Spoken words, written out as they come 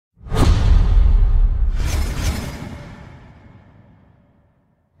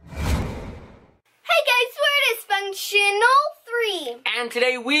and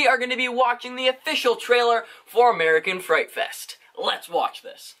today we are going to be watching the official trailer for American Fright Fest. Let's watch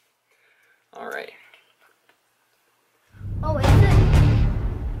this. Alright. Oh, is it?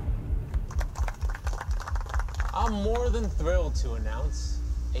 I'm more than thrilled to announce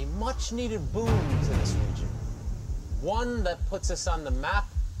a much-needed boom to this region. One that puts us on the map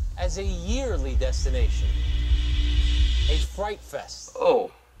as a yearly destination. A Fright Fest. Oh.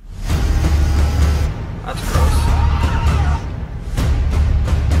 That's gross.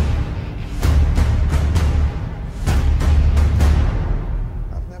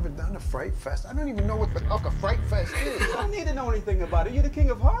 I've never done a Fright Fest. I don't even know what the fuck a Fright Fest is. I don't need to know anything about it. You're the king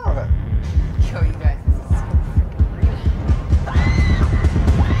of horror. Yo, you guys, this is so freaking real.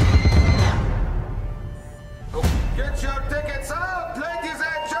 Get your tickets up, ladies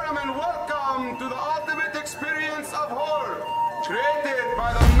and gentlemen. Welcome to the ultimate experience of horror, created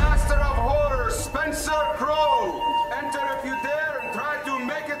by the master of horror, Spencer Crow. Enter if you dare and try to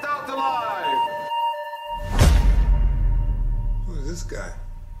make it out alive. Who is this guy?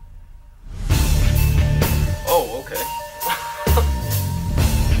 Oh, okay.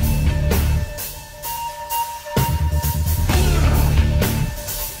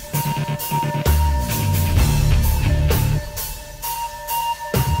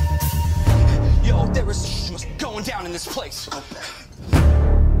 Yo, there is so much going down in this place.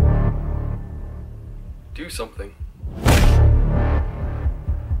 Do something.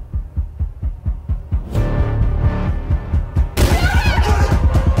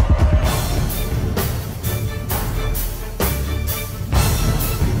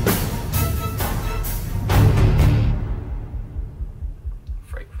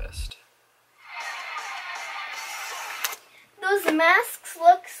 Fright Fest. Those masks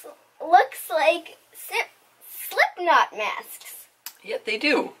looks like Slipknot masks. Yeah, they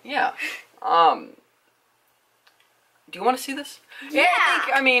do. Yeah. Do you want to see this? Yeah.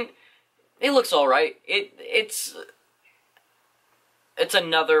 I mean, it looks all right. It's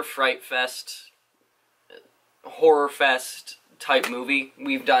another Fright Fest, horror fest type movie.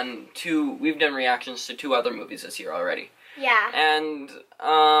 We've done reactions to 2 other movies this year already. Yeah. And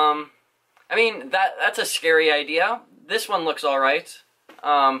I mean that's a scary idea. This one looks all right.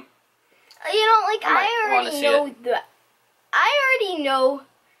 You know, like I already know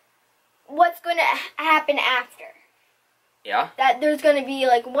what's gonna happen after. Yeah. That there's gonna be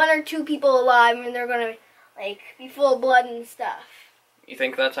like 1 or 2 people alive, and they're gonna like be full of blood and stuff. You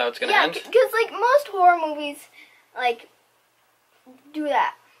think that's how it's gonna Yeah, end? because like most horror movies, like do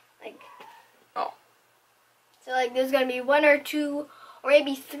that. Like. Oh. So like there's gonna be 1 or 2 or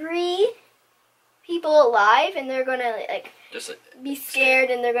maybe 3 people alive, and they're gonna like Just be scared,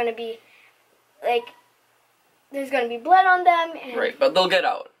 and they're gonna be like there's gonna be blood on them. And, right, but they'll get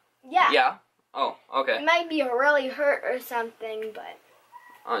out. Yeah. Yeah. Oh, okay. It might be really hurt or something, but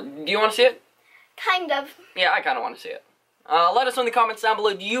Do you want to see it? kind of. Yeah, I kind of want to see it. Let us know in the comments down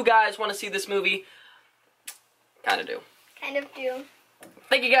below. Do you guys want to see this movie? Kind of do. Kind of do.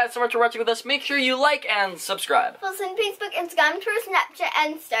 Thank you guys so much for watching with us. Make sure you like and subscribe. Follow us on Facebook, Instagram, Twitter, Snapchat,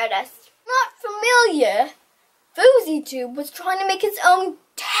 and Stardust. Not familiar? FouseyTube was trying to make his own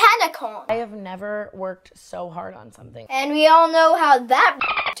Tanacon. I have never worked so hard on something. And we all know how that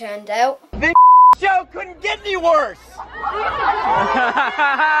turned out. This show couldn't get any worse.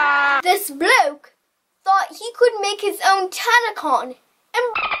 This bloke thought he could make his own Tanacon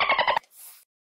and